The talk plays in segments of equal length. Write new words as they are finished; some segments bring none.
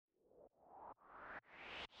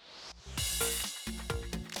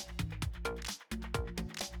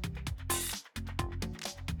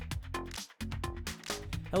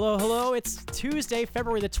Hello, hello. It's Tuesday,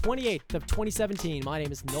 February the 28th of 2017. My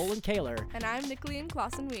name is Nolan and Nicolien. And I'm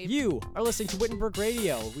Nicolien. You are listening to Wittenberg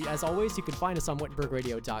Radio. As always, you can find us on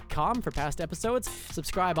wittenbergradio.com for past episodes.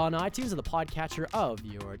 Subscribe on iTunes or the podcatcher of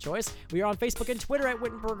your choice. We are on Facebook and Twitter at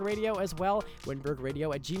Wittenberg Radio as well.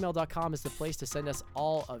 wittenbergradio@gmail.com is the place to send us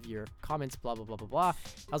all of your comments, blah, blah, blah, blah, blah.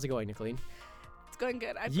 How's it going, Nicolien? It's going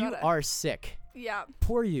good. You are sick. Yeah.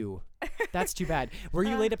 Poor you. That's too bad. Were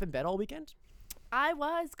you laid up in bed all weekend? I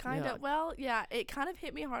was kind of. Yeah. Well, yeah, it kind of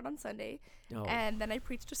hit me hard on Sunday, and then I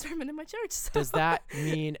preached a sermon in my church. So. Does that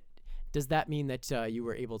mean that you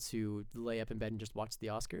were able to lay up in bed and just watch the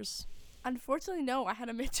Oscars? Unfortunately, no. I had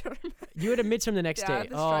a midterm. You had a midterm the next day.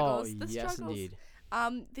 The struggles. Oh, yes, indeed.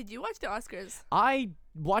 Did you watch the Oscars? I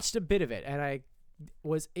watched a bit of it, and I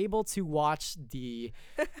was able to watch the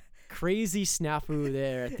crazy snafu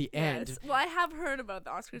there at the end. Well, I have heard about the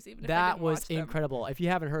Oscars even. That if I was watch them. incredible. If you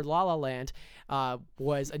haven't heard, La La Land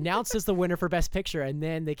was announced as the winner for Best Picture, and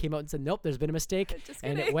then they came out and said, nope, there's been a mistake,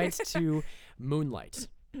 and it went to Moonlight.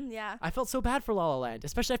 Yeah. I felt so bad for La La Land,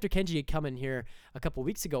 especially after Kenji had come in here a couple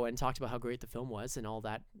weeks ago and talked about how great the film was and all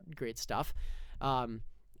that great stuff. I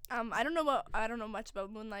don't know much about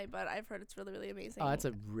Moonlight, but I've heard it's really, really amazing. It's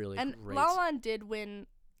a really great. And La La Land did win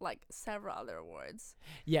like several other awards.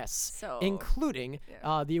 Yes, including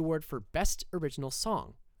the award for Best Original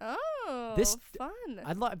Song. Oh, fun.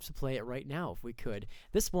 I'd love to play it right now if we could.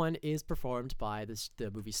 This one is performed by the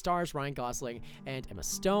movie stars Ryan Gosling and Emma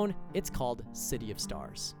Stone. It's called City of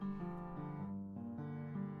Stars.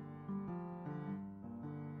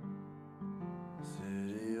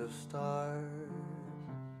 City of stars,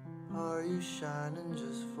 are you shining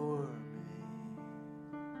just for me?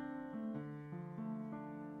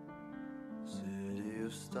 City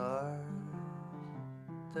of stars,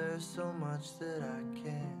 there's so much that I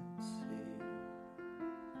can't see.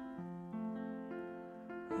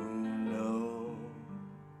 Who knows?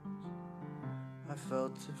 I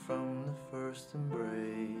felt it from the first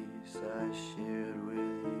embrace I shared with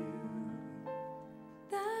you.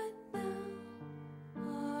 That now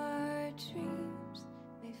our dreams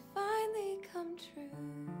may finally come true.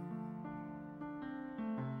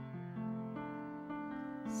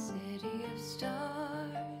 City of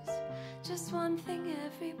stars, just one thing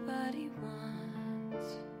everybody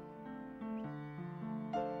wants.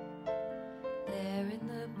 There in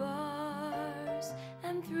the bars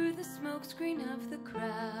and through the smokescreen of the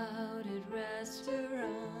crowded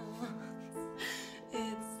restaurants,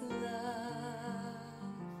 it's love.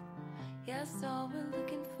 Yes, all we're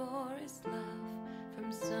looking for is love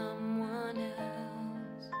from someone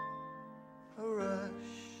else. A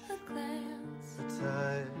rush, A glance, a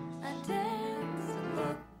touch, a dance, a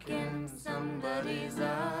look in somebody's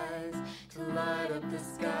eyes, to light up the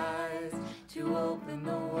skies, to open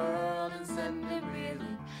the world and send it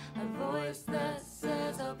reeling. A voice that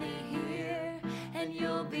says I'll be here and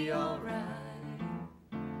you'll be alright.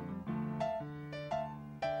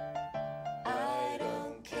 I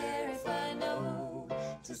don't care if I know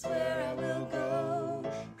just where I will go,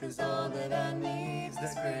 'cause all that I need's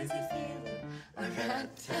this crazy feeling I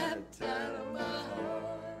got tapped out of my heart.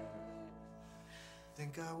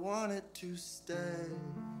 think I want it to stay.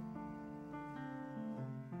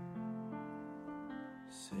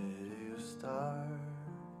 City of stars,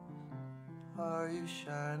 are you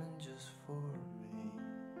shining just for me?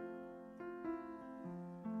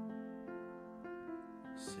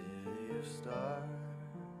 City of stars,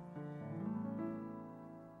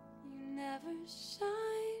 You never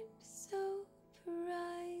shine so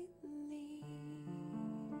brightly.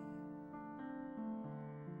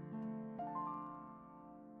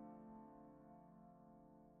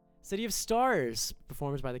 City of Stars,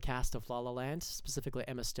 performed by the cast of La La Land, specifically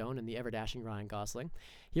Emma Stone and the ever-dashing Ryan Gosling,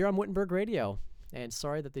 here on Wittenberg Radio. And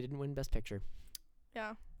sorry that they didn't win Best Picture.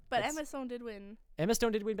 Yeah, but Emma Stone did win. Emma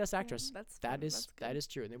Stone did win Best Actress. That is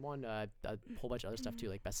true. And they won a whole bunch of other stuff too,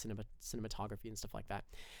 like Best Cinematography and stuff like that.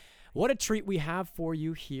 What a treat we have for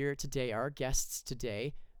you here today. Our guests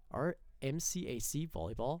today are MCAC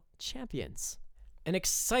Volleyball Champions. An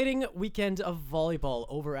exciting weekend of volleyball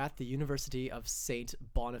over at the University of St.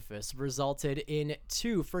 Boniface resulted in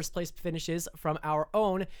 2 first-place finishes from our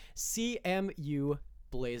own CMU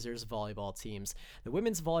Blazers volleyball teams. The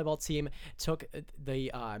women's volleyball team took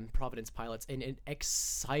the Providence Pilots in an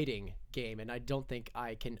exciting game, and I don't think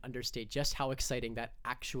I can understate just how exciting that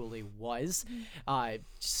actually was.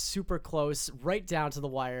 Super close, right down to the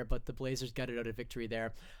wire, but the Blazers gutted out a victory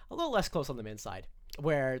there. A little less close on the men's side,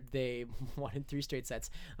 where they won in 3 straight sets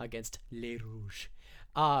against Les Rouges.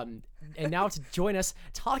 And now to join us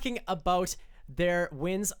talking about their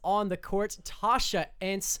wins on the court. Tasha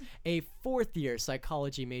Enns, a fourth-year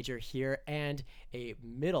psychology major here and a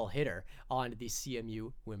middle hitter on the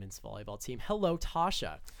CMU women's volleyball team. Hello,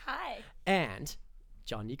 Tasha. Hi. And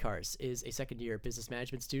John Nieckarz is a second-year business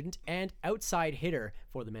management student and outside hitter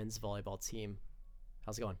for the men's volleyball team.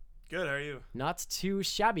 How's it going? Good, how are you? Not too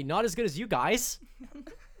shabby. Not as good as you guys.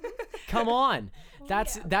 Come on.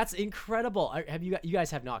 That's incredible. You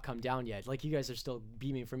guys have not come down yet. Like, you guys are still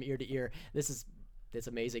beaming from ear to ear. It's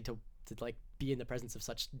amazing to like be in the presence of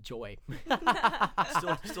such joy.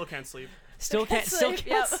 Still can't sleep. Still can't sleep.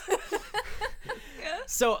 Yep.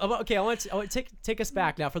 So okay, I want to take us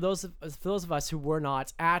back now for those of us who were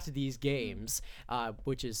not at these games,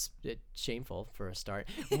 which is shameful for a start.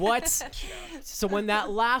 So when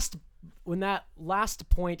that last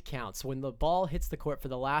point counts, when the ball hits the court for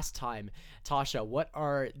the last time, Tasha,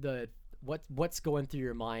 what's going through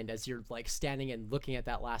your mind as you're like standing and looking at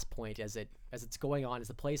that last point as it's going on, as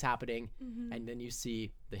the play's happening, and then you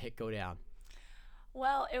see the hit go down?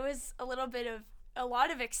 Well, it was a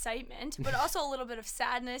lot of excitement, but also a little bit of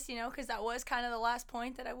sadness, because that was kind of the last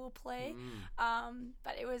point that I will play.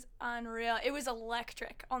 But it was unreal. It was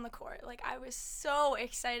electric on the court. Like, I was so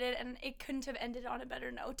excited, and it couldn't have ended on a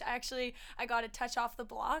better note. I got a touch off the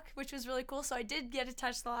block, which was really cool. So I did get to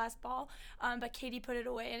touch the last ball, but Katie put it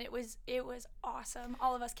away, and it was awesome.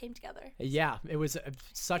 All of us came together. Yeah, it was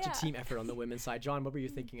such a team effort on the women's side. John, what were you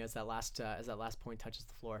thinking as that last point touches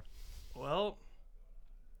the floor? Well,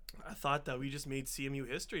 I thought that we just made CMU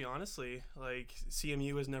history, honestly. Like,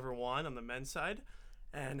 CMU has never won on the men's side,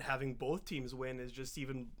 and having both teams win is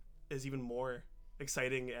even more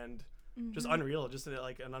exciting and just unreal. Just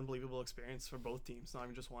like an unbelievable experience for both teams, not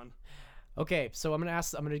even just one. Okay, so I'm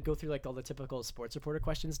gonna go through like all the typical sports reporter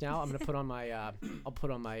questions now. I'm gonna put on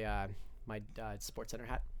my my Sports Center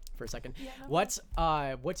hat for a second. Yeah,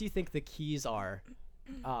 no What do you think the keys are?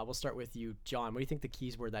 We'll start with you, John. What do you think the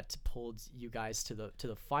keys were that pulled you guys to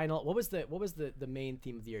the final? What was the main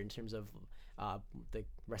theme of the year in terms of the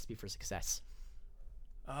recipe for success?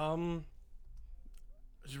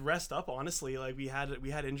 Just rest up, honestly. Like, we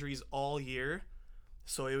had injuries all year,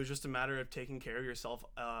 so it was just a matter of taking care of yourself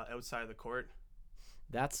outside of the court.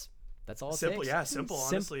 That's all it simple, takes. yeah, simple,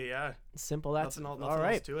 honestly, yeah. Simple. That's nothing all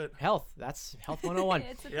right. Else to it. Health. That's Health 101.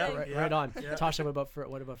 It's a Yeah, thing. Right on. Yeah. Tasha,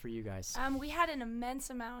 what about for you guys? We had an immense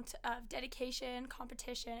amount of dedication,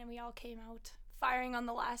 competition, and we all came out firing on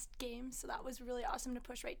the last game. So that was really awesome to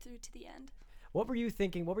push right through to the end. What were you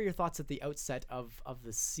thinking? What were your thoughts at the outset of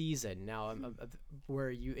the season? Now, were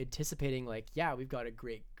you anticipating like, yeah, we've got a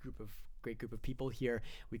great group of people here,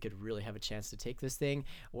 we could really have a chance to take this thing?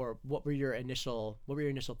 Or what were your initial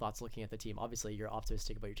thoughts looking at the team? Obviously, you're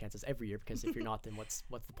optimistic about your chances every year, because if you're not, then what's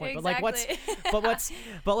the point? Exactly.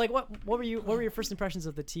 What were your first impressions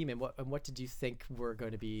of the team, and what did you think were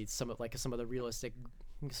going to be some of the realistic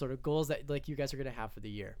sort of goals that like you guys are going to have for the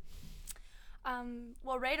year?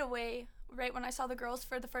 Well, right away, right when I saw the girls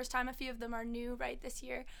for the first time, a few of them are new right this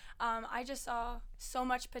year, I just saw so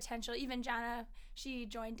much potential. Even Jana, she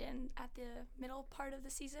joined in at the middle part of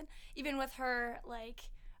the season. Even with her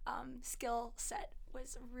skill set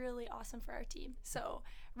was really awesome for our team. So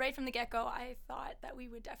right from the get-go, I thought that we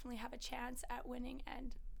would definitely have a chance at winning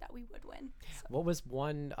and that we would win. So. What was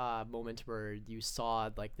one moment where you saw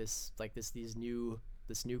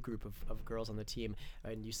this new group of girls on the team,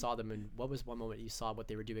 and you saw them, and what was one moment you saw what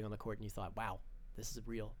they were doing on the court and you thought, wow, this is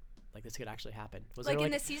real, like this could actually happen? Was like there,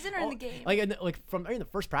 in the season or in the game? Like from the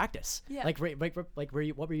first practice? Yeah.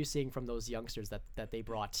 What were you seeing from those youngsters that they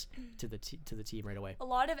brought to the team right away? A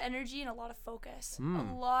lot of energy and a lot of focus.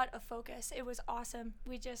 A lot of focus. It was awesome.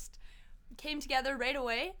 We just came together right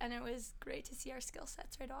away, and it was great to see our skill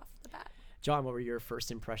sets right off the bat. John, what were your first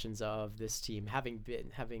impressions of this team?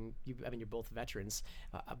 You're both veterans.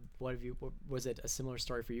 Was it a similar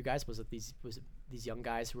story for you guys? Was it these young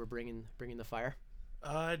guys who were bringing the fire?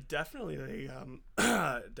 Definitely.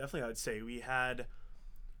 Definitely, I would say we had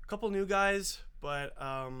a couple new guys, but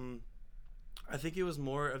I think it was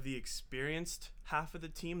more of the experienced half of the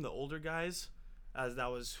team, the older guys, as that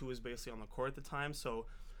was who was basically on the court at the time. So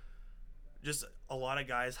just a lot of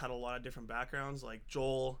guys had a lot of different backgrounds, like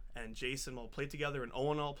Joel and Jason all played together, and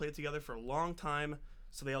Owen all played together for a long time,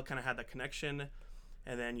 so they all kind of had that connection.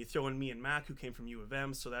 And then you throw in me and Mac, who came from U of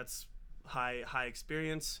M, so that's high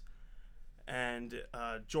experience. And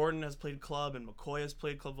Jordan has played club, and McCoy has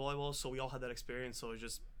played club volleyball, so we all had that experience. So it was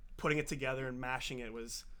just putting it together and mashing it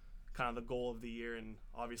was kind of the goal of the year, and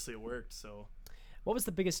obviously it worked. So what was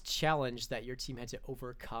the biggest challenge that your team had to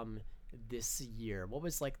overcome this year? What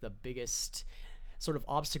was like the biggest sort of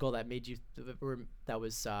obstacle that made you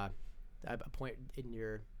a point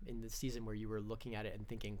in the season where you were looking at it and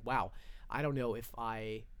thinking, wow, I don't know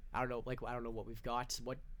what we've got.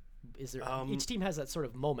 What is there? Each team has that sort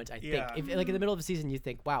of moment, I think. If like in the middle of the season you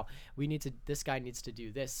think, wow, this guy needs to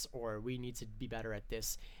do this, or we need to be better at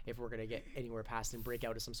this if we're going to get anywhere past and break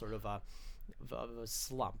out of some sort of a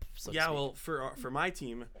slump. So to speak. Well, for my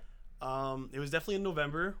team, it was definitely in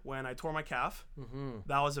November when I tore my calf.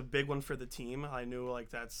 That was a big one for the team. I knew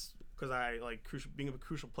like that's because I like being a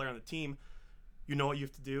crucial player on the team. You know what you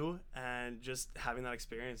have to do, and just having that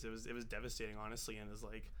experience, it was devastating, honestly. And it's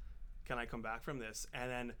like, can I come back from this?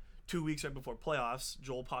 And then 2 weeks right before playoffs,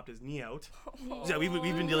 Joel popped his knee out. So we've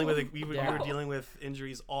been dealing with we were dealing with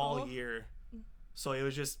injuries all year. So it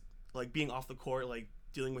was just like being off the court, like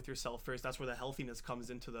dealing with yourself first. That's where the healthiness comes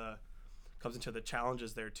into the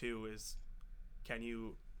challenges there too. Is can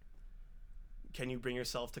you bring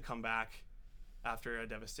yourself to come back after a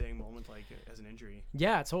devastating moment like as an injury?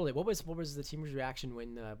 Yeah, totally. What was the team's reaction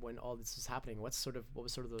when all this was happening? What was sort of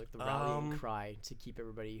the rallying cry to keep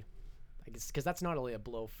everybody? I guess because that's not only a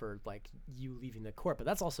blow for like you leaving the court, but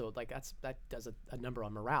that's also like that does a number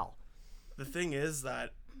on morale. The thing is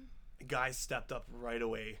that guys stepped up right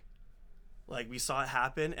away. Like we saw it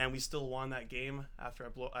happen, and we still won that game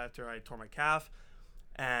after I tore my calf,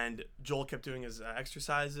 and Joel kept doing his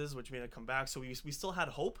exercises, which made it come back. So we still had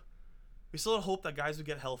hope. We still had hope that guys would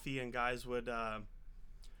get healthy and guys would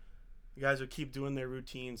keep doing their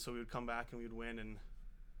routine, so we would come back and we would win, and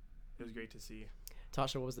it was great to see.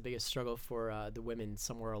 Tasha, what was the biggest struggle for the women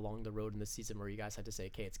somewhere along the road in the season where you guys had to say,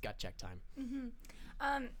 okay, it's gut check time?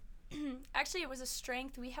 Actually, it was a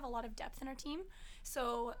strength. We have a lot of depth in our team,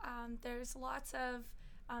 so there's lots of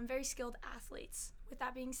very skilled athletes. With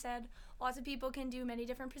that being said, lots of people can do many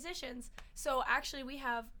different positions. So actually, we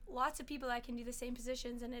have lots of people that can do the same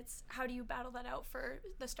positions, and it's how do you battle that out for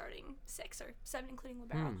the starting 6 or 7, including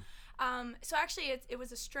libero. So actually, it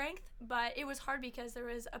was a strength, but it was hard because there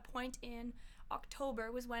was a point in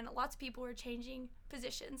October was when lots of people were changing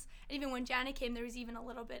positions, and even when Janet came, there was even a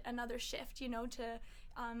little bit another shift, to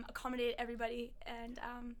accommodate everybody and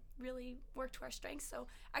really work to our strengths. So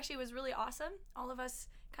actually, it was really awesome. All of us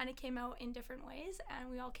kind of came out in different ways, and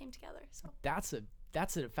we all came together. So that's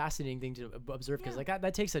a fascinating thing to observe, because like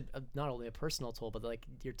that takes a not only a personal toll, but like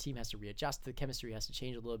your team has to readjust, the chemistry has to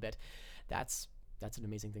change a little bit. That's an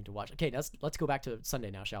amazing thing to watch. Okay, let's go back to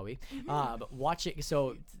Sunday now, shall we? Watching.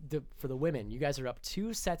 So for the women, you guys are up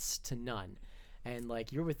 2-0, and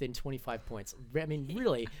like you're within 25 points. I mean,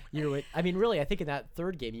 really, I think in that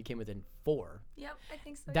third game you came within 4. Yep, I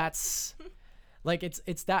think so. That's like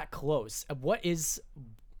it's that close.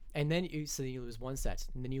 And then you lose 1 set,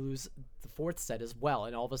 and then you lose the 4th set as well,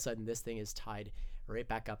 and all of a sudden this thing is tied right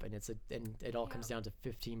back up, and it all comes down to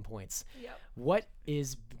 15 points. Yep. What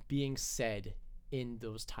is being said in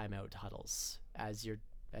those timeout huddles as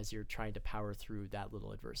you're trying to power through that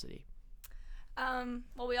little adversity?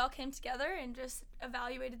 Well, we all came together and just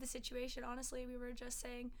evaluated the situation. Honestly, we were just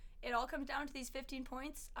saying it all comes down to these 15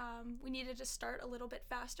 points. We needed to start a little bit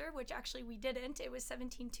faster, which actually we didn't. It was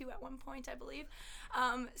 17-2 at one point, I believe.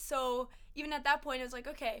 So even at that point, it was like,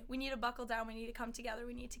 okay, we need to buckle down. We need to come together.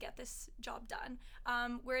 We need to get this job done.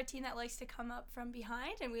 We're a team that likes to come up from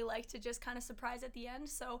behind, and we like to just kind of surprise at the end.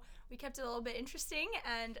 So we kept it a little bit interesting,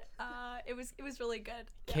 and it was really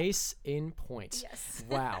good. Case in point. Yes.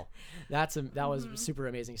 Wow, that was super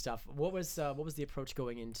amazing stuff. What was the approach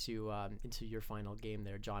going into your final game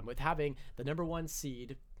there, John, with having the number 1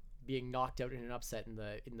 seed being knocked out in an upset in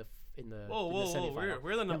the semifinal?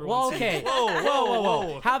 We're the number 1 seed. Okay.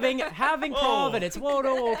 Whoa. Having Providence.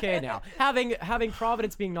 Now having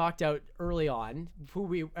Providence being knocked out early on, who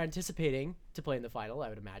we were anticipating to play in the final, I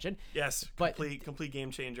would imagine. Yes, complete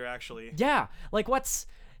game changer, actually. Yeah, what's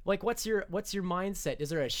your mindset? Is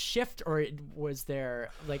there a shift, or was there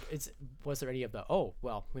any of the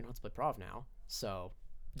we don't split Prov now, so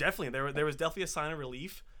definitely there was definitely a sign of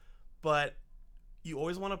relief, but you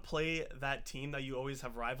always want to play that team that you always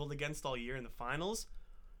have rivaled against all year in the finals,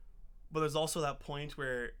 but there's also that point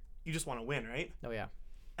where you just want to win, right? Oh yeah.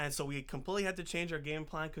 And so we completely had to change our game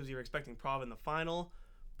plan because we were expecting Prov in the final,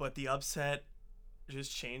 but the upset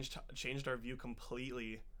just changed our view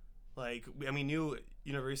completely. Like, we knew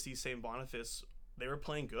University St. Boniface, they were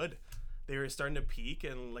playing good. They were starting to peak,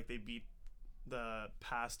 and like they beat the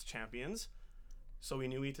past champions. So we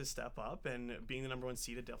knew we had to step up, and being the number 1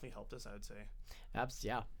 seed, it definitely helped us, I would say.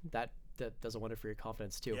 Yeah, that does a wonder for your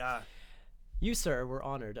confidence too. Yeah. You, sir, were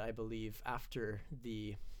honored, I believe, after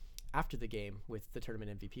the game with the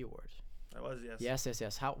tournament MVP award. I was, yes.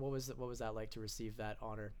 Yes. What was that like to receive that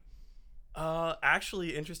honor?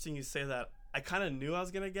 Actually, interesting you say that. I kind of knew I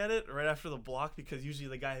was gonna get it right after the block, because usually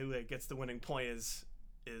the guy who gets the winning point is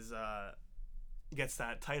gets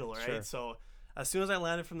that title, right? Sure. So as soon as I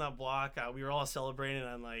landed from that block, we were all celebrating, and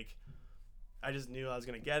I'm like, I just knew I was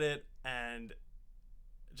gonna get it, and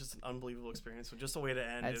just an unbelievable experience. So just a way to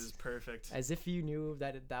end, it was perfect. As if you knew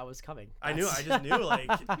that was coming. I just knew, like,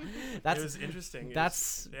 that's it was interesting.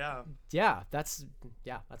 That's That's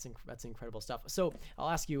incredible stuff. So I'll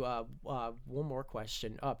ask you one more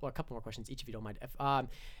question, well, a couple more questions each, if you don't mind.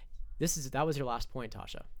 That was your last point,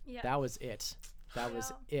 Tasha. Yeah. That was it. That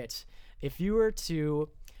was it. If you were to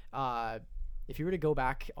go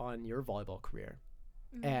back on your volleyball career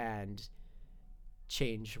and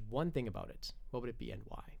change one thing about it, what would it be and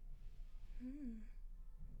why?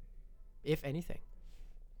 If anything.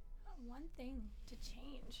 One thing to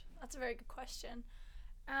change. That's a very good question.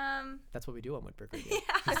 That's what we do on Wittenberg Radio.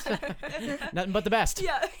 Yeah. Nothing but the best.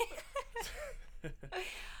 Yeah.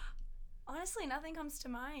 Honestly, nothing comes to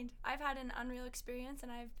mind. I've had an unreal experience,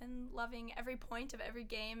 and I've been loving every point of every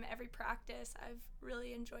game, every practice. I've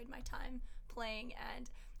really enjoyed my time playing, and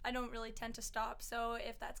I don't really tend to stop. So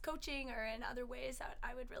if that's coaching or in other ways,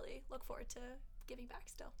 I would really look forward to giving back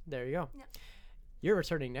still. There you go. Yeah. You're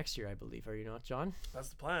returning next year, I believe, are you not, John? That's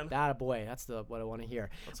the plan. That boy, that's what I want to hear.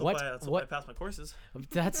 Let's hope I pass my courses.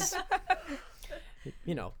 That's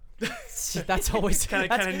that's always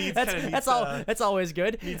that's always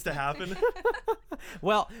good. Needs to happen.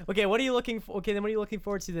 Well, okay. What are you looking for? Okay, then what are you looking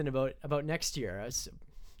forward to then about next year?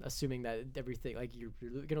 Assuming that everything, like, you're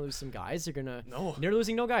gonna lose some guys, you're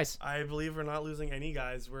losing no guys. I believe we're not losing any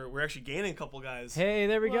guys. We're actually gaining a couple guys. Hey,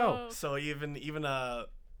 there we go. So even a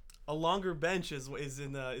longer bench is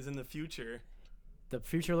in the future. The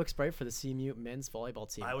future looks bright for the CMU men's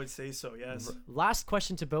volleyball team. I would say so, yes. Last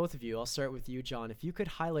question to both of you. I'll start with you, John. If you could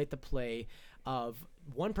highlight the play of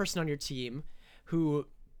one person on your team who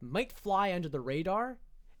might fly under the radar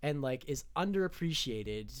and, like, is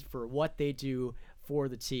underappreciated for what they do for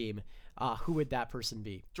the team, who would that person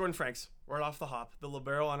be? Jordan Franks, right off the hop, the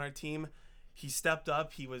libero on our team. He stepped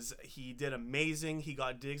up. He did amazing. He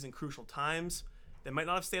got digs in crucial times. They might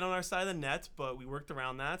not have stayed on our side of the net, but we worked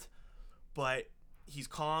around that. But he's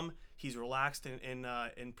calm. He's relaxed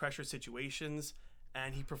in pressure situations,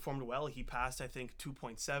 and he performed well. He passed, I think,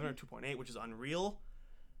 2.7 or 2.8, which is unreal.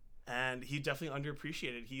 And he definitely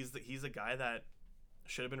underappreciated. He's the guy that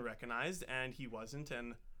should have been recognized, and he wasn't.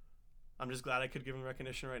 And I'm just glad I could give him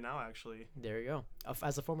recognition right now, actually. There you go.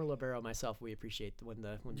 As a former libero myself, we appreciate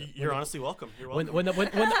You're honestly welcome. You're welcome.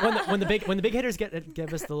 When the big hitters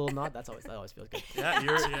give us the little nod, that always feels good.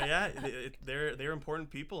 Yeah, they're important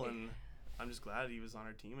people, and I'm just glad he was on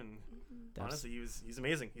our team. And honestly, he's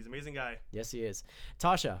amazing. He's an amazing guy. Yes, he is.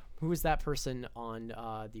 Tasha, who is that person on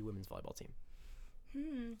the women's volleyball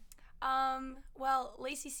team? Well,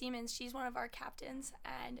 Lacey Siemens, she's one of our captains,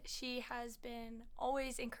 and she has been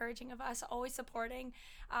always encouraging of us, always supporting.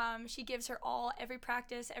 She gives her all every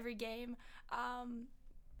practice, every game,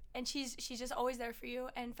 and she's just always there for you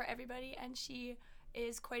and for everybody, and she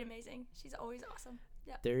is quite amazing. She's always awesome.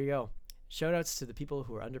 Yeah. There you go. Shout outs to the people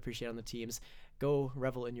who are underappreciated on the teams. Go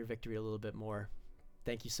revel in your victory a little bit more.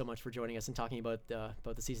 Thank you so much for joining us and talking about the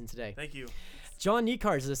season today. Thank you. John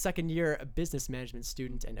Nieckarz is a second-year business management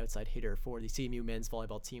student and outside hitter for the CMU men's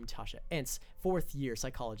volleyball team. Tasha Enns, fourth-year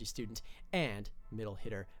psychology student and middle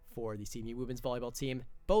hitter for the CMU women's volleyball team.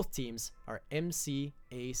 Both teams are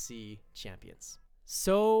MCAC champions.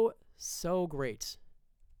 So great.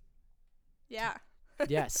 Yeah.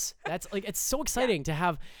 Yes, that's like, it's so exciting to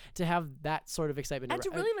have that sort of excitement And to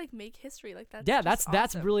really like make history like that. Yeah,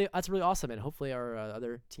 that's really awesome, and hopefully our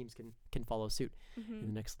other teams can follow suit in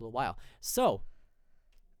the next little while. So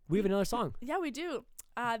we have another song. Yeah, we do.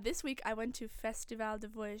 This week I went to Festival de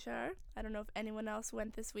Voyageur. I don't know if anyone else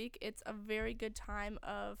went this week. It's a very good time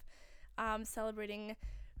of celebrating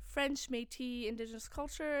French Métis Indigenous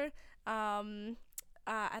culture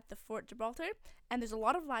at the Fort Gibraltar. And there's a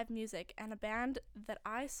lot of live music, and a band that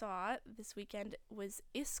I saw this weekend was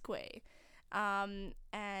Isque.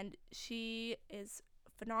 And she is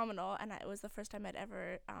phenomenal, and it was the first time I'd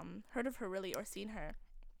ever heard of her really or seen her.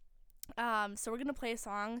 So we're going to play a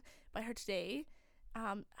song by her today.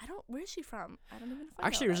 Where is she from? I don't even know.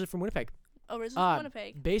 Actually, originally from Winnipeg. Oh, originally from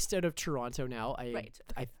Winnipeg. Based out of Toronto now. Right.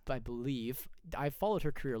 I believe. I've followed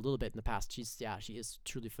her career a little bit in the past. She is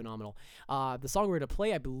truly phenomenal. The song we're going to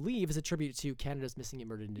play, I believe, is a tribute to Canada's missing and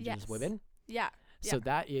murdered Indigenous women. Yeah. So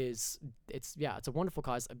that is, it's a wonderful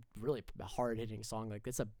cause. A really hard-hitting song. Like,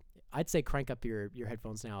 I'd say crank up your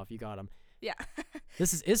headphones now if you got them. Yeah.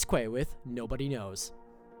 This is Isque with Nobody Knows.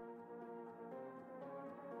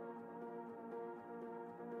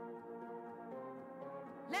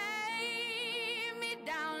 Lay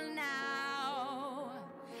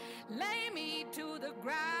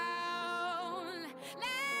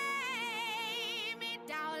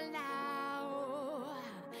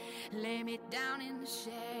lay me down in the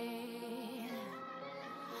shade.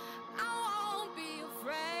 I won't be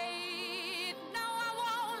afraid. No, I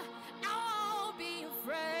won't be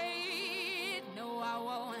afraid. No, I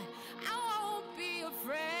won't be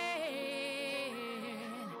afraid.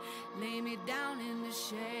 Lay me down in the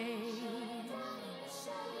shade.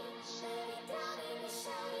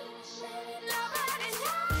 Nobody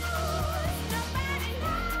knows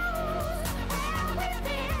where we've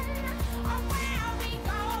been or where we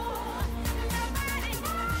go.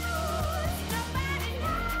 Nobody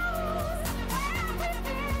knows where we've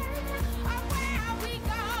been or where we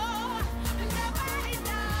go. Nobody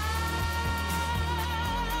knows.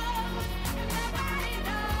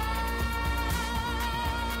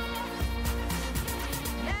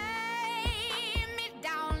 Lay me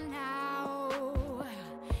down now.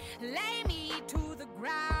 Lay me to the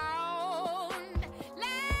ground.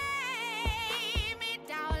 Lay me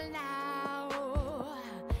down now.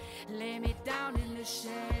 Lay me down in the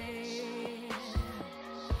shade.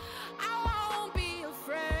 I won't be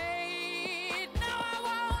afraid. No,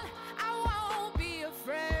 I won't be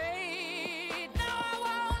afraid.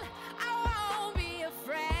 No, I won't be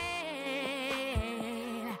afraid.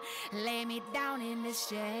 Lay me down in the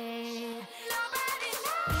shade. Nobody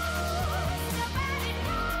knows. Nobody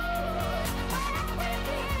knows where we've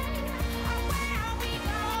been or where we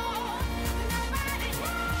go. Nobody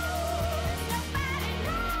knows. Nobody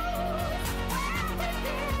knows where we've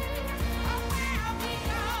been or where we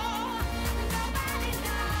go. Nobody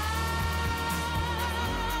knows.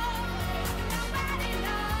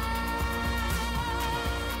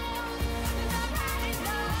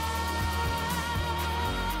 Nobody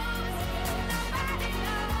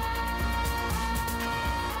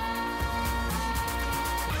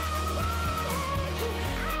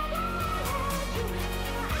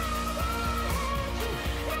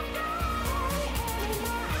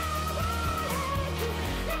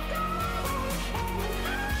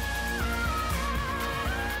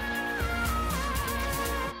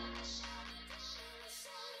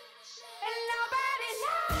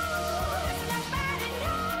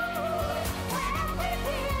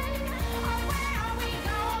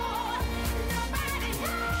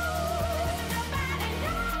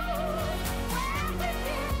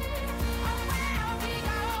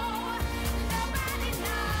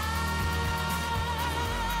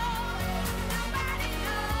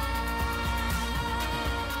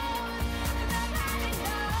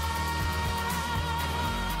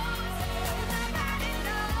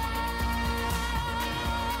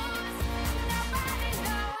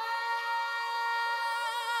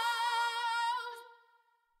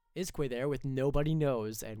Isque there with Nobody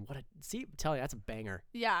Knows. And what a, see, I'm telling you, that's a banger.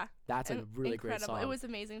 Yeah. That's a and really great incredible. song. It was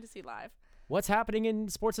amazing to see live. What's happening in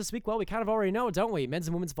sports this week? Well, we kind of already know, don't we? Men's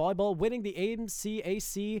and women's volleyball winning the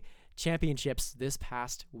MCAC Championships this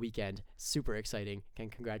past weekend. Super exciting.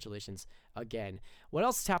 And congratulations again. What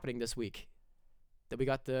else is happening this week? That we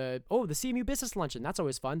got the CMU Business Luncheon. That's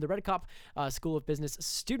always fun. The Red Cup School of Business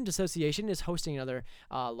Student Association is hosting another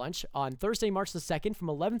lunch on Thursday, March the 2nd from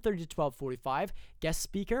 11:30 to 12:45. Guest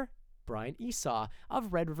speaker, Brian Esau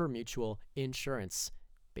of Red River Mutual Insurance,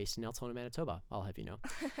 based in Altona, Manitoba. I'll have you know.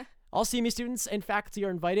 All CMU students and faculty are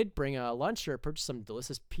invited. Bring a lunch or purchase some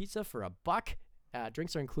delicious pizza for $1.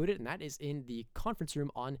 Drinks are included, and that is in the conference room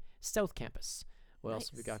on South Campus. What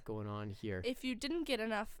else have we got going on here? If you didn't get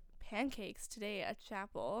enough pancakes today at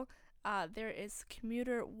chapel, there is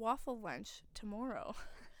commuter waffle lunch tomorrow.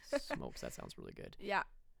 Smokes, that sounds really good. Yeah,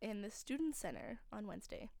 in the Student Center on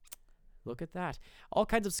Wednesday. Look at that. All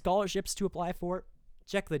kinds of scholarships to apply for.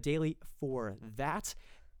 Check the daily for that.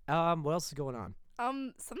 What else is going on?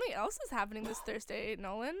 Something else is happening this Thursday,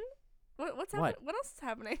 Nolan. What's happening? What else is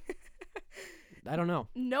happening? I don't know.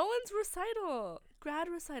 Nolan's grad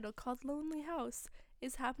recital called Lonely House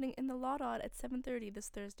is happening in the Laudot at 7:30 this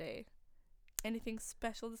Thursday. Anything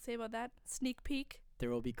special to say about that? Sneak peek? There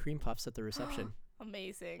will be cream puffs at the reception.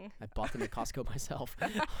 Amazing. I bought them at Costco myself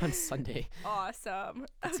on Sunday. Awesome.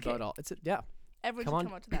 That's okay. about all. Yeah. Everyone Come should on.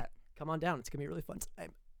 come out to that. Come on down. It's going to be a really fun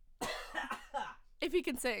time. If he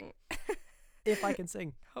can sing. If I can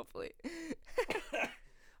sing. Hopefully.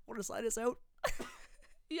 Want to slide us out?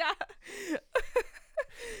 Yeah.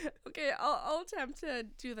 Okay, I'll attempt to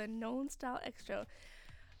do the Nolan style extra.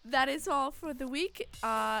 That is all for the week.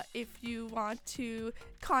 If you want to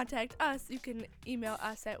contact us, you can email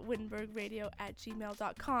us at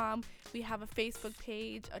wittenbergradio@gmail.com. We have a Facebook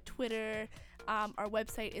page, a Twitter. Our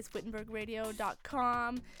website is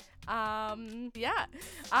wittenbergradio.com.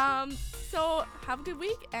 So have a good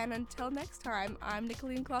week, and until next time, I'm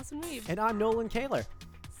Nicolien Clausen-Weave. And I'm Nolan Kaler.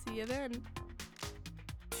 See you then.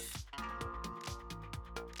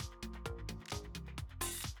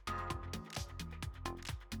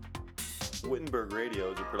 Wittenberg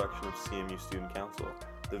Radio is a production of CMU Student Council.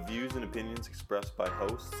 The views and opinions expressed by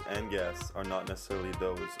hosts and guests are not necessarily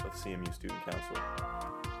those of CMU Student Council.